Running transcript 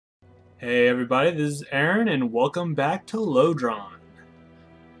Hey everybody, this is Aaron and welcome back to Lodron.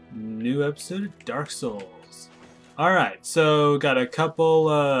 New episode of Dark Souls. Alright, so got a couple,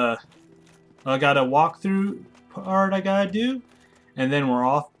 I got a walkthrough part I gotta do, and then we're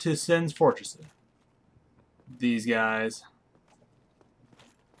off to Sen's Fortress. These guys.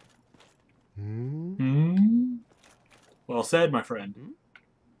 Hmm? Well said, my friend.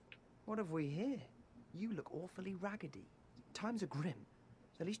 What have we here? You look awfully raggedy. Times are grim.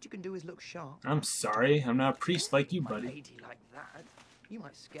 The least you can do is look sharp. I'm sorry, I'm not a priest like you, My buddy. lady like that, you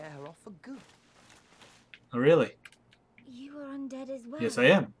might scare her off for good. Oh, really? You are undead as well. Yes, I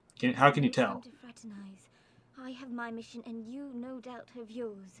am. How can you No tell? time to fraternize. I have my mission, and you no doubt have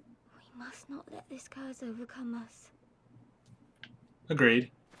yours. We must not let this curse overcome us.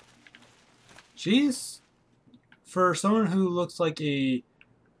 Agreed. She's, for someone who looks like a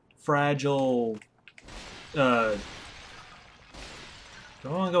fragile, do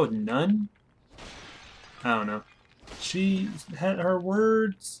I want to go with nun? I don't know. Her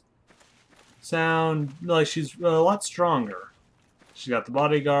words sound like she's a lot stronger. She got the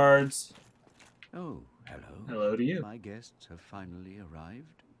bodyguards. Oh, hello. Hello to you. My guests have finally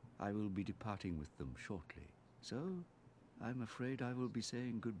arrived. I will be departing with them shortly. So, I'm afraid I will be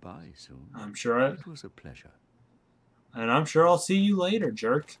saying goodbye soon. I'm sure It was a pleasure. I'm sure I'll see you later,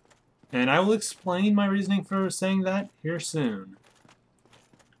 jerk. And I will explain my reasoning for saying that here soon.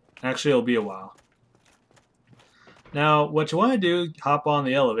 Actually, it'll be a while. Now, what you want to do, hop on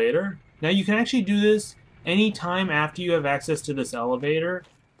the elevator. Now, you can actually do this anytime after you have access to this elevator.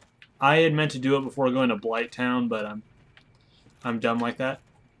 I had meant to do it before going to Blighttown, but I'm dumb like that.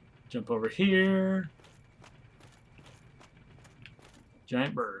 Jump over here.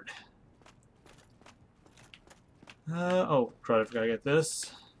 Giant bird. Oh, crud, I forgot to get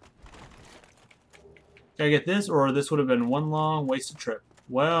this. Gotta get this, or this would have been one long wasted trip.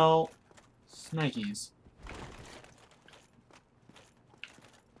 Well, Snikes.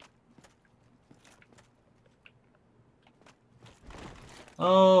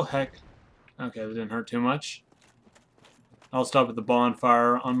 Oh, heck. Okay, that didn't hurt too much. I'll stop at the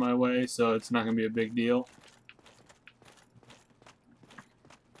bonfire on my way, so it's not going to be a big deal.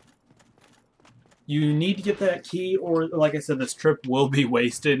 You need to get that key, or like I said, this trip will be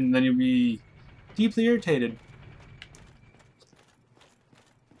wasted, and then you'll be deeply irritated.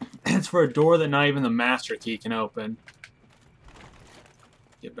 It's for a door that not even the master key can open.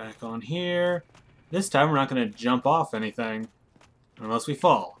 Get back on here. This time we're not going to jump off anything. Unless we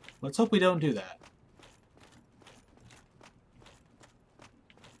fall. Let's hope we don't do that.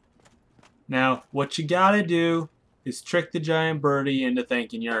 Now, what you gotta do is trick the giant birdie into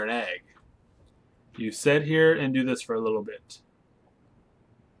thinking you're an egg. You sit here and do this for a little bit.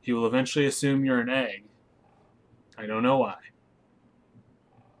 He will eventually assume you're an egg. I don't know why.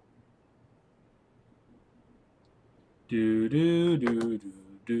 Do do do do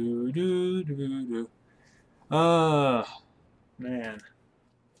do do do do. Man.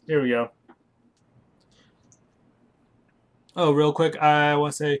 Here we go. Oh, real quick, I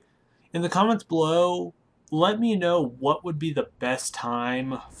want to say, in the comments below, let me know what would be the best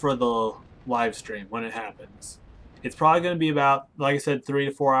time for the live stream when it happens. It's probably going to be about, like I said, 3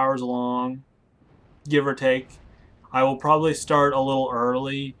 to 4 hours long, give or take. I will probably start a little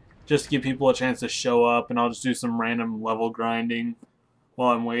early, just to give people a chance to show up, and I'll just do some random level grinding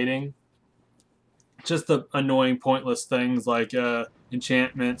while I'm waiting. Just the annoying, pointless things like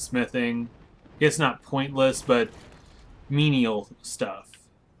enchantment, smithing. It's not pointless, but menial stuff.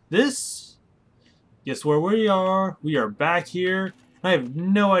 This, guess where we are? We are back here. I have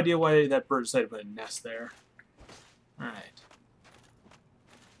no idea why that bird decided to put a nest there. Alright.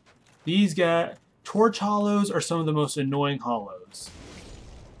 These guys, torch hollows are some of the most annoying hollows.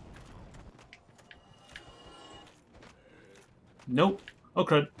 Nope. Oh,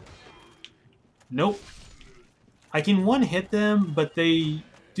 crud. Nope. I can one-hit them, but they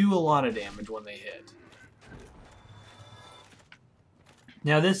do a lot of damage when they hit.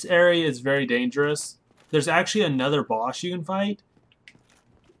 Now, this area is very dangerous. There's actually another boss you can fight.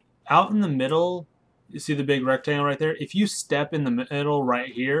 Out in the middle, you see the big rectangle right there? If you step in the middle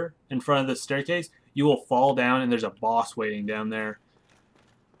right here, in front of the staircase, you will fall down and there's a boss waiting down there.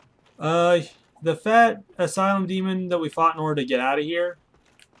 The fat asylum demon that we fought in order to get out of here,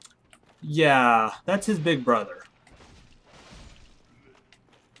 yeah, that's his big brother.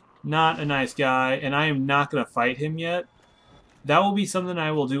 Not a nice guy, and I am not going to fight him yet. That will be something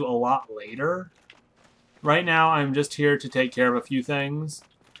I will do a lot later. Right now, I'm just here to take care of a few things.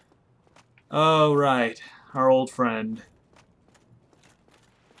 Oh, right. Our old friend.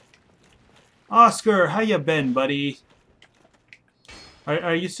 Oscar, how you been, buddy?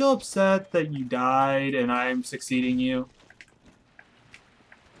 Are you still upset that you died and I'm succeeding you?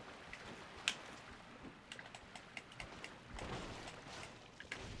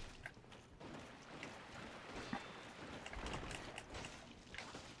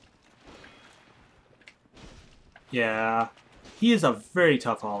 Yeah. He is a very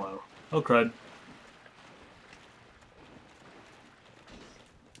tough hollow. Oh, crud.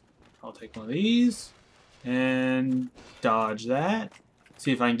 I'll take one of these. And dodge that.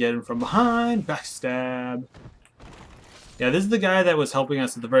 See if I can get him from behind. Backstab. Yeah, this is the guy that was helping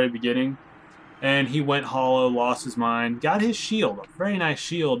us at the very beginning. And he went hollow, lost his mind. Got his shield. A very nice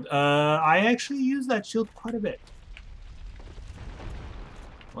shield. I actually use that shield quite a bit.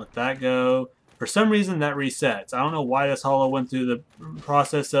 Let that go. For some reason, that resets. I don't know why this hollow went through the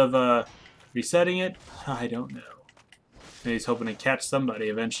process of resetting it. I don't know. Maybe he's hoping to catch somebody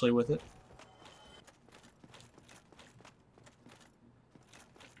eventually with it.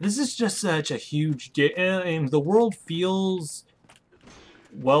 This is just such a huge game. The world feels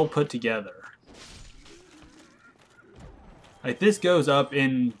well put together. Like, this goes up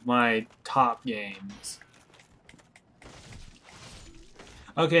in my top games.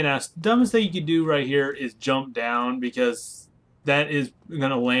 Okay, now, dumbest thing you can do right here is jump down, because that is going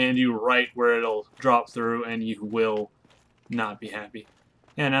to land you right where it'll drop through, and you will not be happy.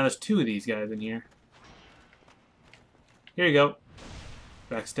 Yeah, now there's two of these guys in here. Here you go.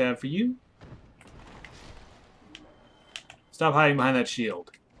 Backstab for you. Stop hiding behind that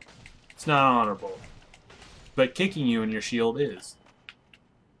shield. It's not honorable. But kicking you in your shield is.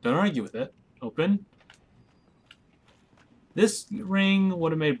 Don't argue with it. Open. This ring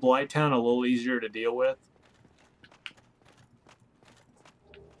would have made Blighttown a little easier to deal with.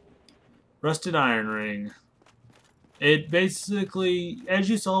 Rusted Iron Ring. It basically, as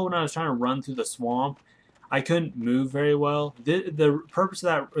you saw when I was trying to run through the swamp, I couldn't move very well. The purpose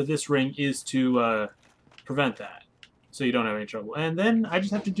of this ring is to prevent that, so you don't have any trouble. And then I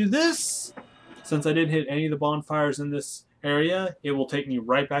just have to do this. Since I didn't hit any of the bonfires in this area, it will take me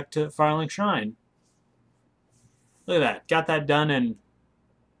right back to Firelink Shrine. Look at that. Got that done in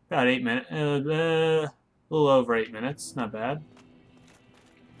about 8 minutes. A little over 8 minutes. Not bad.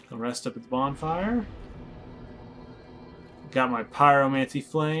 I'll rest up at the bonfire. Got my Pyromancy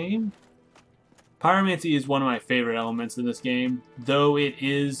Flame. Pyromancy is one of my favorite elements in this game, though it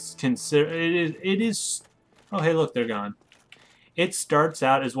is oh, hey, look, they're gone. It starts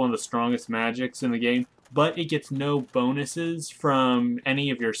out as one of the strongest magics in the game, but it gets no bonuses from any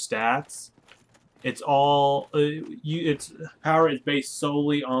of your stats. It's all its power is based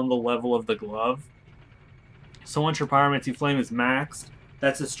solely on the level of the glove. So once your Pyromancy Flame is maxed,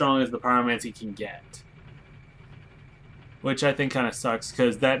 that's as strong as the Pyromancy can get. Which I think kind of sucks,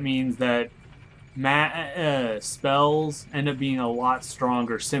 because that means that spells end up being a lot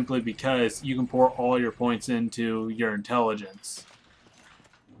stronger simply because you can pour all your points into your intelligence.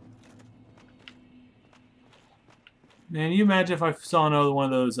 Man, you imagine if I saw another one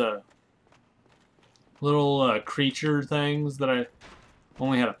of those little creature things that I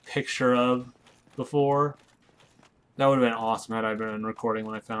only had a picture of before. That would have been awesome had I been recording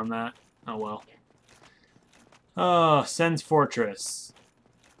when I found that. Oh well. Oh, Sen's Fortress.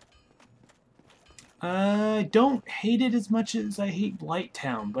 I don't hate it as much as I hate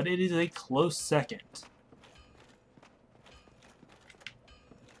Blighttown, but it is a close second.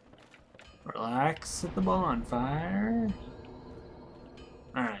 Relax at the bonfire.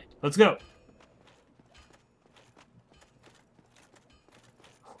 Alright, let's go.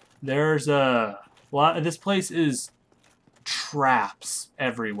 There's a lot. This place is traps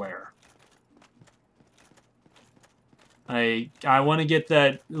everywhere. I want to get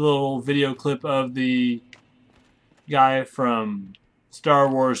that little video clip of the guy from Star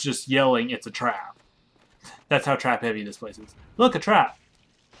Wars just yelling, "It's a trap." That's how trap heavy this place is. Look, a trap.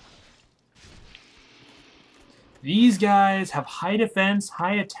 These guys have high defense,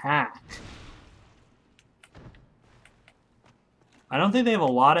 high attack. I don't think they have a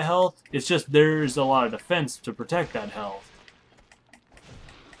lot of health. It's just there's a lot of defense to protect that health.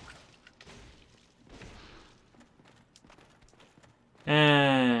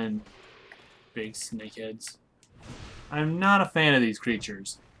 And big snakeheads. I'm not a fan of these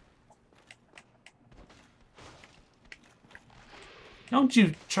creatures. Don't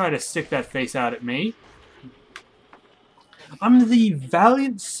you try to stick that face out at me. I'm the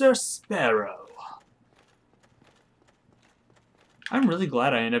valiant Sir Sparrow. I'm really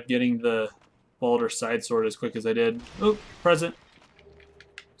glad I ended up getting the Baldur side sword as quick as I did. Oh, present.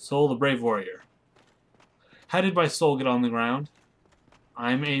 Soul the Brave Warrior. How did my soul get on the ground?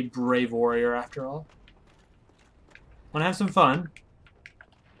 I'm a brave warrior after all. Wanna have some fun?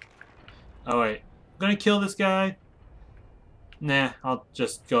 Oh wait, I'm gonna kill this guy. Nah, I'll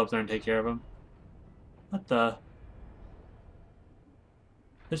just go up there and take care of him. What the?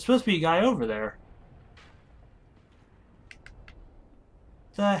 There's supposed to be a guy over there.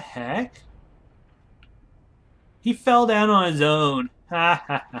 The heck? He fell down on his own. Ha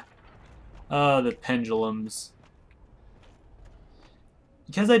ha ha. Oh, the pendulums.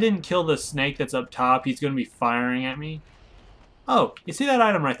 Because I didn't kill the snake that's up top, he's going to be firing at me. Oh, you see that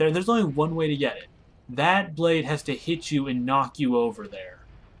item right there? There's only one way to get it. That blade has to hit you and knock you over there.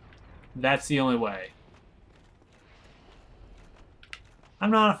 That's the only way.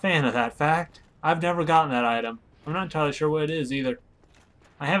 I'm not a fan of that fact. I've never gotten that item. I'm not entirely sure what it is either.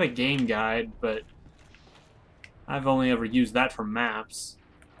 I have a game guide, but I've only ever used that for maps.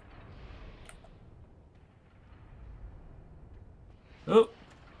 Oh.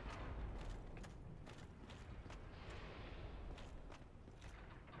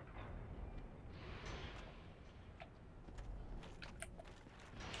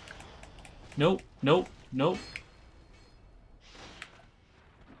 Nope, nope, nope.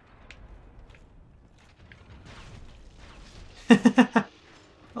 I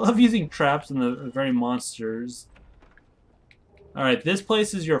love using traps in the very monsters. Alright, this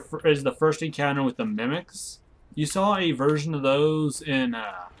place is is the first encounter with the mimics. You saw a version of those in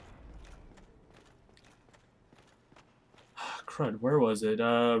crud, where was it?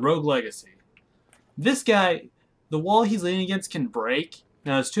 Rogue Legacy. This guy, the wall he's leaning against can break.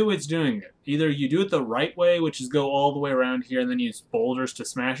 Now, there's two ways of doing it. Either you do it the right way, which is go all the way around here and then use boulders to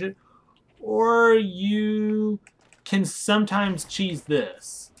smash it, or you can sometimes cheese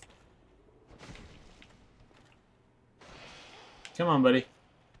this. Come on, buddy.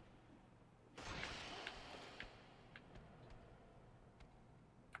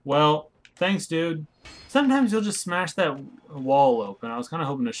 Well, thanks, dude. Sometimes you'll just smash that wall open. I was kind of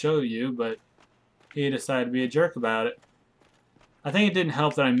hoping to show you, but he decided to be a jerk about it. I think it didn't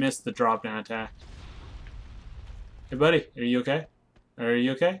help that I missed the drop-down attack. Hey, buddy, are you okay? Are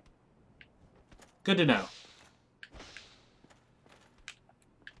you okay? Good to know.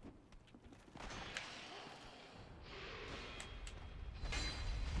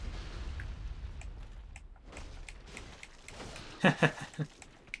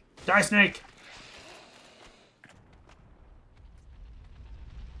 Die, snake!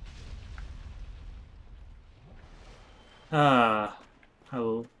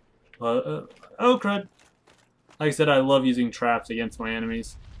 Hello. Oh, crud. Like I said, I love using traps against my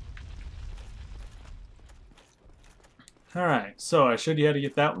enemies. Alright, so I showed you how to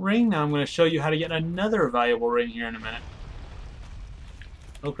get that ring. Now I'm going to show you how to get another valuable ring here in a minute.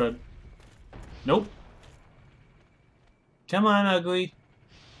 Oh, crud. Nope. Come on, ugly.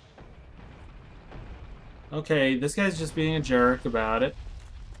 Okay, this guy's just being a jerk about it.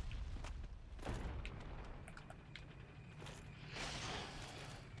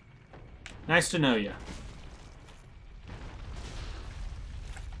 Nice to know you.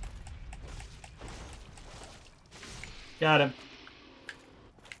 Got him.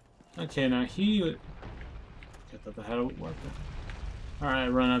 Okay, now he... I thought that had to work. Alright,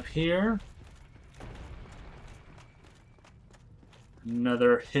 run up here.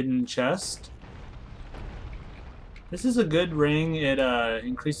 Another hidden chest. This is a good ring. It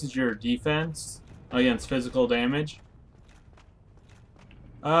increases your defense against physical damage.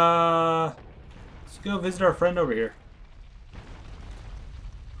 Let's go visit our friend over here.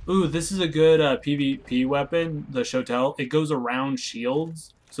 Ooh, this is a good PvP weapon, the Shotel. It goes around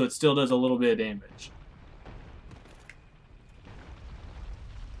shields, so it still does a little bit of damage.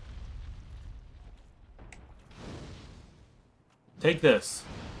 Take this.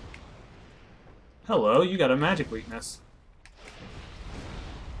 Hello, you got a magic weakness.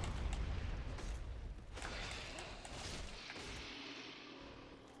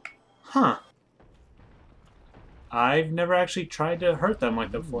 Huh. I've never actually tried to hurt them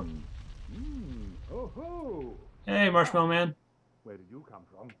like that before. Oh ho! Hey, Marshmallow Man. Where did you come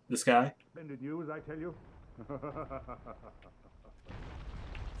from? This guy. Splendid news, I tell you. Ha ha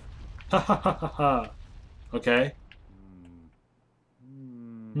ha ha ha. Okay.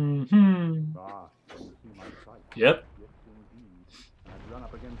 Ah, you see my sight. Yep. Yes, indeed. I've run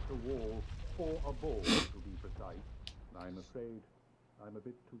up against the wall, or a ball, to be precise. I'm afraid I'm a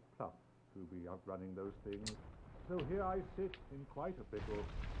bit too tough to be outrunning those things. So here I sit in quite a pickle,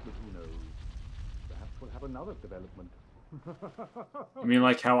 but who knows? Perhaps we'll have another development. You mean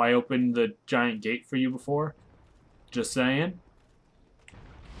like how I opened the giant gate for you before? Just saying.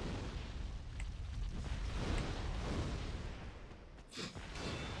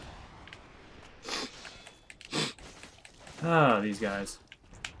 Ah, these guys.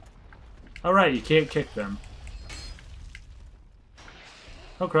 Alright, you can't kick them.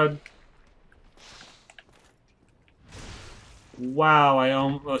 Oh, crud. Wow, I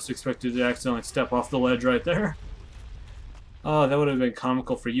almost expected to accidentally step off the ledge right there. Oh, that would have been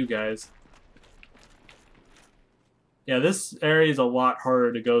comical for you guys. Yeah, this area is a lot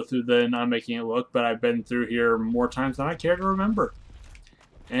harder to go through than I'm making it look, but I've been through here more times than I care to remember.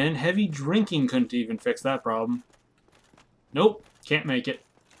 And heavy drinking couldn't even fix that problem. Nope, can't make it.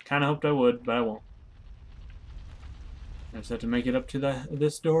 Kinda hoped I would, but I won't. I just have to make it up to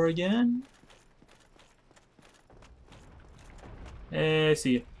this door again. Hey,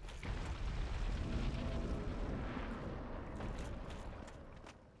 see you.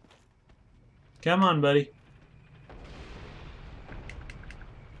 Come on, buddy.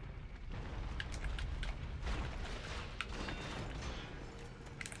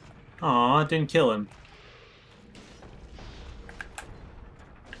 Aw, it didn't kill him.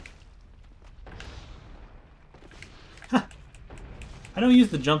 Huh. I don't use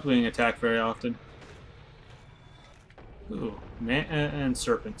the jump wing attack very often. Ooh, man and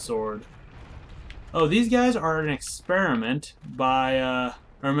serpent sword. Oh, these guys are an experiment by,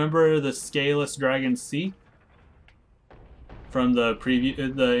 remember the Scaleless Dragon Sea? From the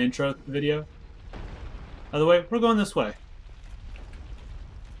preview, the intro video? By the way, we're going this way.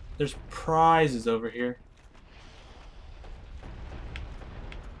 There's prizes over here.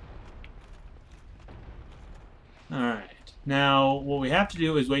 Alright. Now, what we have to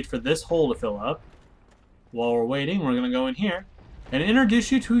do is wait for this hole to fill up. While we're waiting, we're going to go in here and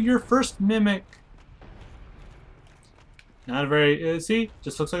introduce you to your first mimic. Not a very... see?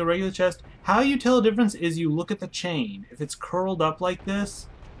 Just looks like a regular chest. How you tell the difference is you look at the chain. If it's curled up like this,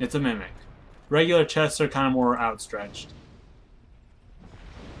 it's a mimic. Regular chests are kind of more outstretched.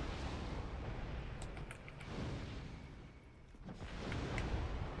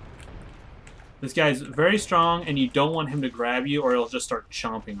 This guy's very strong, and you don't want him to grab you, or he'll just start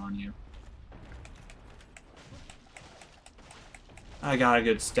chomping on you. I got a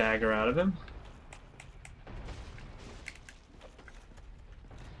good stagger out of him.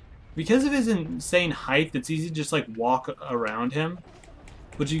 Because of his insane height, it's easy to just like walk around him.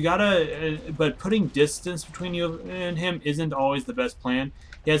 But you gotta, but putting distance between you and him isn't always the best plan.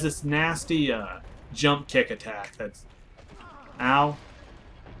 He has this nasty jump kick attack that's, ow.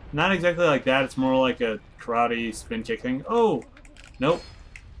 Not exactly like that, it's more like a karate spin kick thing. Oh, nope.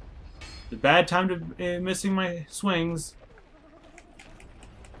 It's a bad time to be missing my swings.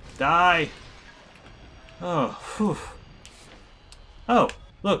 Die. Oh, whew. Oh,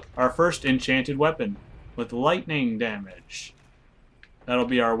 look, our first enchanted weapon with lightning damage. That'll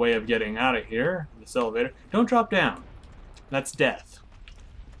be our way of getting out of here. This elevator. Don't drop down. That's death.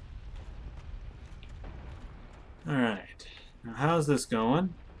 Alright. Now how's this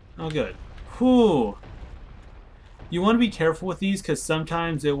going? Oh, good. Whew. You want to be careful with these because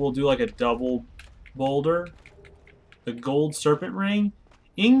sometimes it will do like a double boulder. The gold serpent ring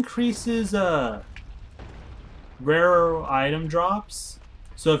increases rare item drops.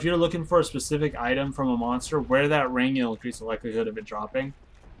 So if you're looking for a specific item from a monster, wear that ring, it'll increase the likelihood of it dropping.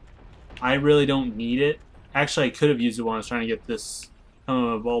 I really don't need it. Actually, I could have used it when I was trying to get this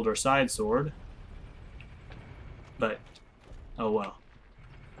boulder side sword. But, oh well.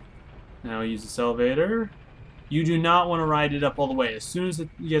 Now use this elevator. You do not want to ride it up all the way. As soon as it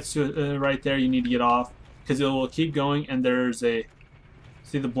gets to right there, you need to get off. Because it will keep going, and there's a...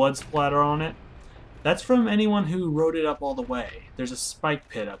 see the blood splatter on it? That's from anyone who rode it up all the way. There's a spike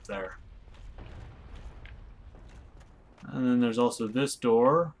pit up there. And then there's also this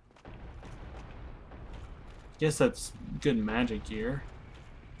door. Guess that's good magic gear.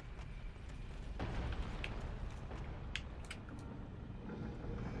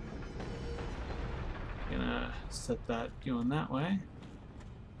 Gonna set that going that way.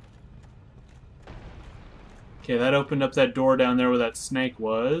 Okay, that opened up that door down there where that snake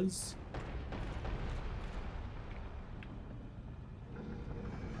was.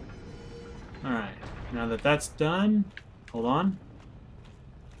 Alright, now that that's done, hold on.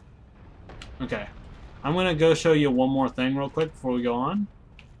 Okay, I'm gonna go show you one more thing real quick before we go on.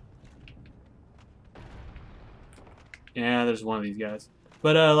 Yeah, there's one of these guys.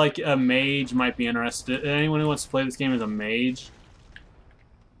 But, like, a mage might be interested. Anyone who wants to play this game as a mage.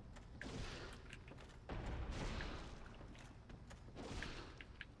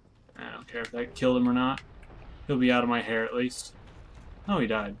 I don't care if that killed him or not. He'll be out of my hair at least. Oh, he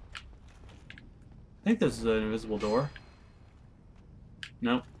died. I think this is an invisible door.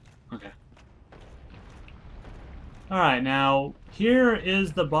 Nope. Okay. Alright, now, here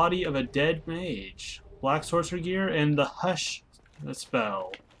is the body of a dead mage. Black sorcerer gear and the Hush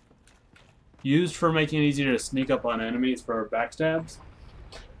spell. used for making it easier to sneak up on enemies for backstabs.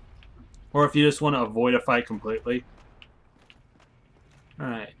 Or if you just want to avoid a fight completely.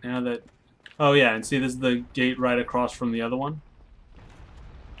 Alright, now that... Oh yeah, and see this is the gate right across from the other one.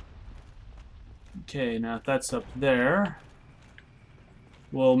 Okay, now if that's up there,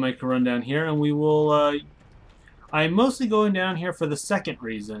 we'll make a run down here, and we will, I'm mostly going down here for the second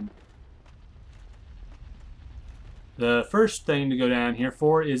reason. The first thing to go down here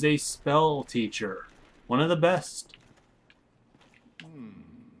for is a spell teacher. One of the best.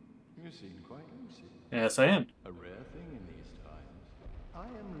 You seem quite lucid. Yes, I am. A rare thing in these times. I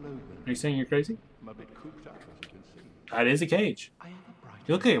am Logan. Are you saying you're crazy? I'm a bit cooped up, as you can see. That is a cage. I have a bright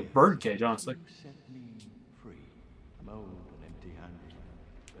You look like a idea. bird cage, honestly. You set me free. I'm old and empty-handed,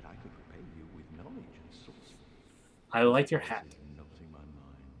 but I could repay you with knowledge and sorcery. I like your hat. Not in my mind.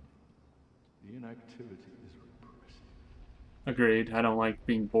 The inactivity is repressive. Agreed. I don't like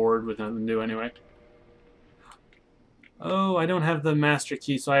being bored with nothing to do anyway. Oh, I don't have the master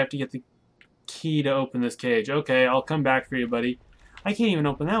key, so I have to get the key to open this cage. Okay, I'll come back for you, buddy. I can't even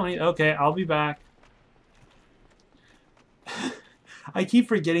open that one. Okay, I'll be back. I keep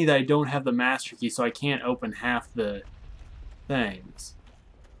forgetting that I don't have the master key, so I can't open half the things.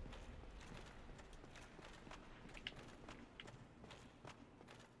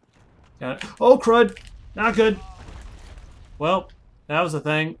 Got it. Oh, crud! Not good. Well, that was a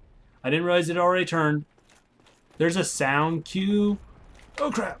thing. I didn't realize it already turned. There's a sound cue.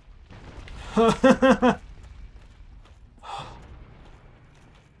 Oh, crap.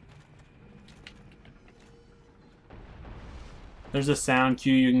 There's a sound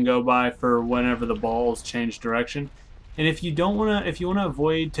cue you can go by for whenever the balls change direction. And if you don't want to, if you want to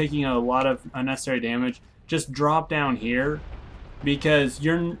avoid taking a lot of unnecessary damage, just drop down here, because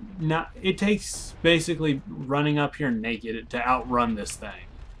you're not. It takes basically running up here naked to outrun this thing,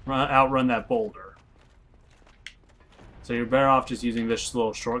 outrun that boulder. So you're better off just using this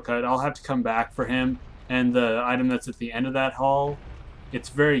little shortcut. I'll have to come back for him and the item that's at the end of that hall. It's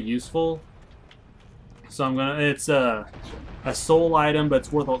very useful. So I'm gonna. It's a soul item, but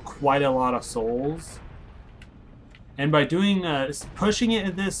it's worth quite a lot of souls. And by doing pushing it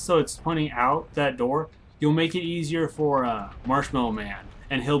at this so it's pointing out that door, you'll make it easier for Marshmallow Man,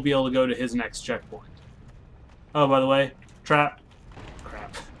 and he'll be able to go to his next checkpoint. Oh, by the way, trap.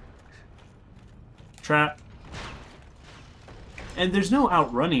 Crap. Trap. And there's no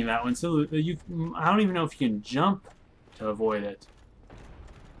outrunning that one, so I don't even know if you can jump to avoid it.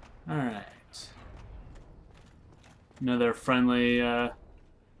 Alright. Another friendly,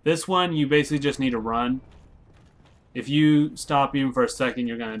 this one, you basically just need to run. If you stop even for a second,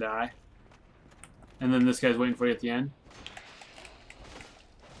 you're gonna die. And then this guy's waiting for you at the end.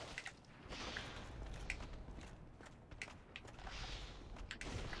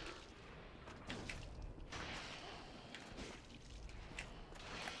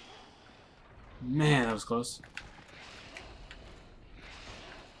 Man, that was close.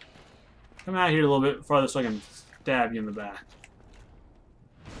 Come out here a little bit farther so I can stab you in the back.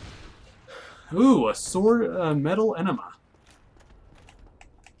 Ooh, a sword, metal enema.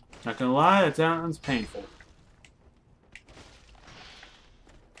 Not gonna lie, that sounds painful.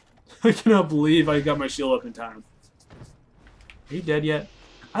 I cannot believe I got my shield up in time. Are you dead yet?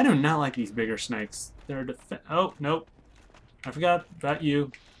 I do not like these bigger snakes. They're oh, nope. I forgot about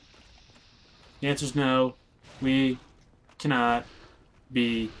you. The answer's no. We cannot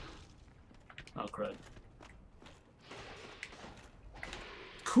be... Oh, crud.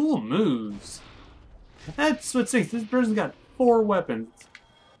 Cool moves. That's what stinks. This person's got 4 weapons.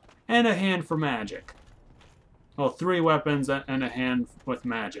 And a hand for magic. Well, 3 weapons and a hand with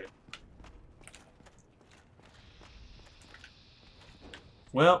magic.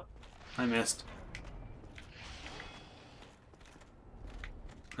 Well, I missed.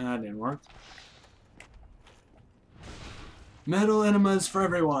 That didn't work. Metal enemas for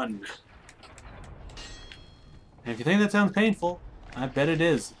everyone. And if you think that sounds painful, I bet it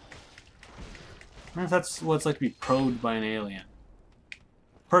is. I wonder if that's what it's like to be probed by an alien.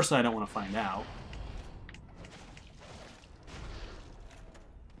 Personally, I don't want to find out.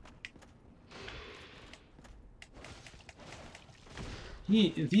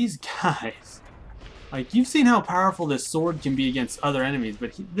 These guys, like, you've seen how powerful this sword can be against other enemies,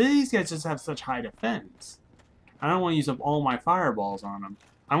 but these guys just have such high defense. I don't want to use up all my fireballs on them.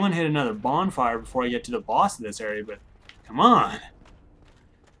 I want to hit another bonfire before I get to the boss of this area, but come on.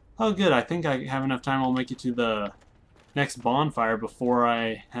 Oh, good. I think I have enough time. I'll make it to the next bonfire before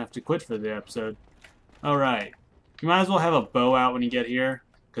I have to quit for the episode. Alright. You might as well have a bow out when you get here,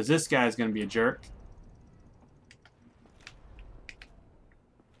 because this guy's going to be a jerk.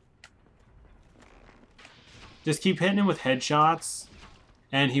 Just keep hitting him with headshots,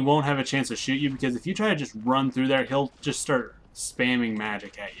 and he won't have a chance to shoot you, because if you try to just run through there, he'll just start spamming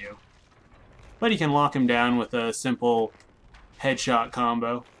magic at you. But you can lock him down with a simple headshot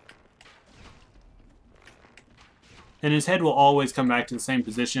combo. And his head will always come back to the same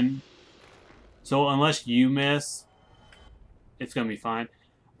position. So unless you miss, it's going to be fine.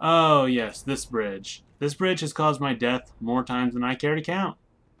 Oh, yes, this bridge. This bridge has caused my death more times than I care to count.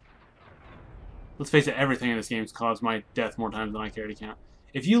 Let's face it, everything in this game has caused my death more times than I care to count.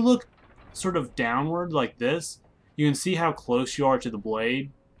 If you look sort of downward like this, you can see how close you are to the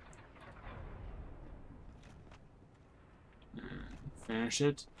blade. Finish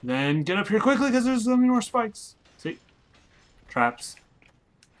it. Then get up here quickly, because there's so many more spikes. See? Traps.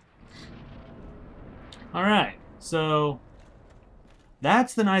 Alright, so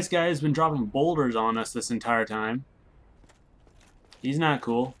that's the nice guy who's been dropping boulders on us this entire time. He's not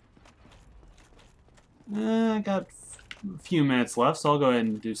cool. I got a few minutes left, so I'll go ahead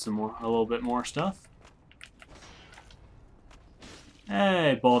and do a little bit more stuff.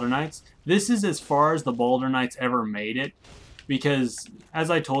 Hey, Boulder Knights. This is as far as the Boulder Knights ever made it, because,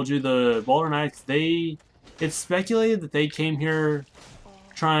 as I told you, the Boulder Knights, it's speculated that they came here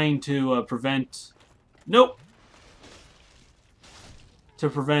trying to prevent... Nope! To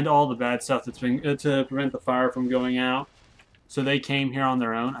prevent all the bad stuff that's been... to prevent the fire from going out. So they came here on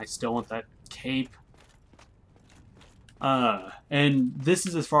their own. I still want that cape. And this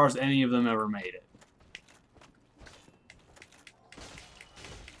is as far as any of them ever made it.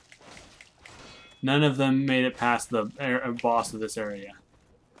 None of them made it past the boss of this area.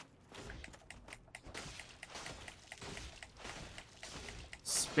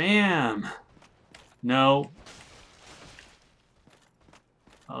 Spam! No.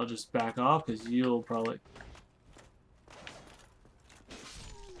 I'll just back off, because you'll probably...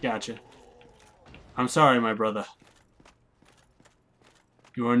 Gotcha. I'm sorry, my brother.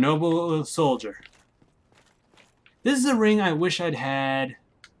 You are a noble soldier. This is a ring I wish I'd had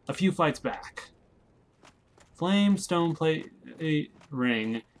a few fights back. Flame stone plate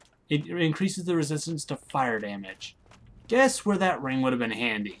ring. It increases the resistance to fire damage. Guess where that ring would have been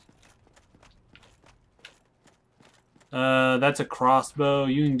handy. That's a crossbow.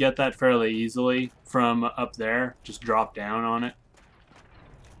 You can get that fairly easily from up there. Just drop down on it.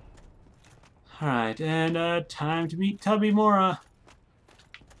 Alright, and time to meet Tubby Mora.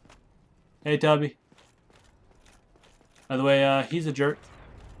 Hey, Tubby. By the way, he's a jerk.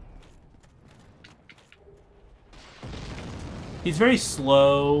 He's very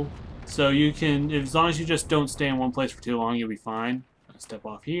slow, so you can, as long as you just don't stay in one place for too long, you'll be fine. Step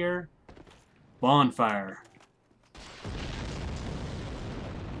off here. Bonfire.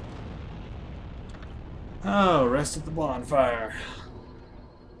 Oh, rest at the bonfire.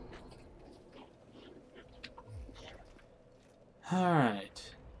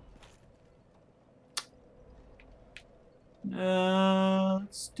 Alright.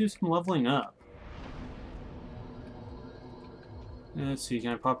 Let's do some leveling up. Let's see,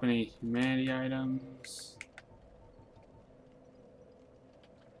 can I pop any humanity items?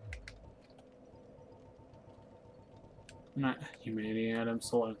 Not humanity items,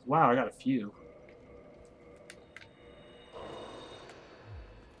 soul items. Wow, I got a few.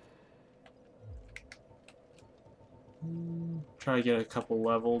 Try to get a couple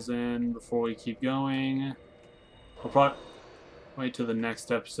levels in before we keep going. I'll probably wait till the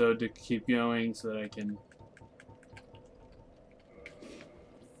next episode to keep going so that I can...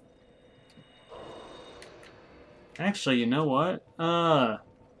 Actually, you know what? I'm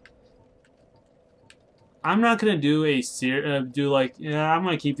not gonna do a I'm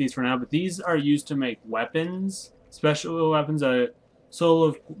gonna keep these for now, but these are used to make weapons, special weapons. Soul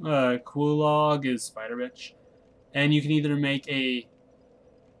of Kulog is Spider Bitch, and you can either make a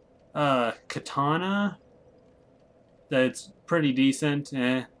katana that's pretty decent,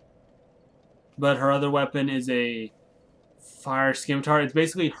 but her other weapon is a fire scimitar. It's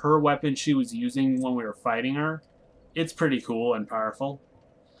basically her weapon she was using when we were fighting her. It's pretty cool and powerful.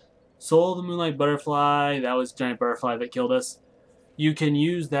 Soul of the Moonlight Butterfly, that was Giant Butterfly that killed us. You can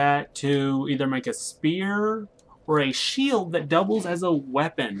use that to either make a spear or a shield that doubles as a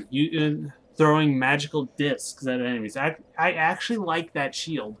weapon, throwing magical discs at enemies. I actually like that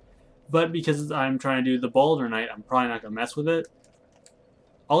shield, but because I'm trying to do the Boulder Knight, I'm probably not going to mess with it.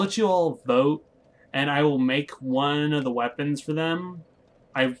 I'll let you all vote, and I will make one of the weapons for them.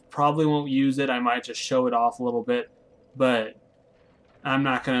 I probably won't use it. I might just show it off a little bit, but I'm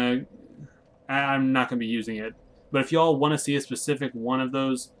not gonna be using it. But if y'all want to see a specific one of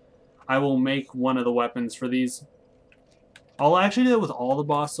those, I will make one of the weapons for these. I'll actually do that with all the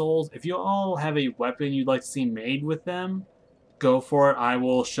boss souls. If you all have a weapon you'd like to see made with them, go for it. I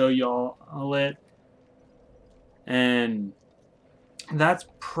will show you all it. And that's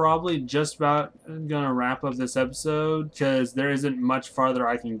probably just about gonna wrap up this episode, because there isn't much farther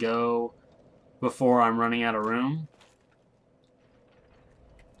I can go before I'm running out of room.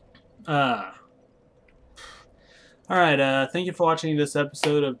 Alright, thank you for watching this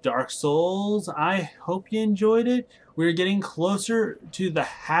episode of Dark Souls. I hope you enjoyed it. We're getting closer to the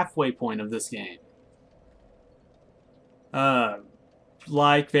halfway point of this game.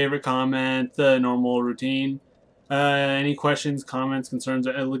 Like, favorite, comment, the normal routine. Any questions, comments, concerns,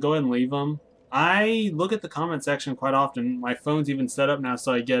 go ahead and leave them. I look at the comment section quite often. My phone's even set up now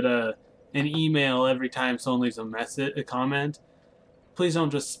so I get an email every time someone leaves a comment. Please don't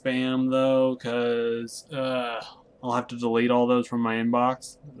just spam, though, because I'll have to delete all those from my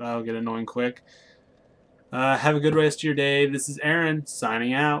inbox. That'll get annoying quick. Have a good rest of your day. This is Aaron,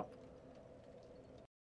 signing out.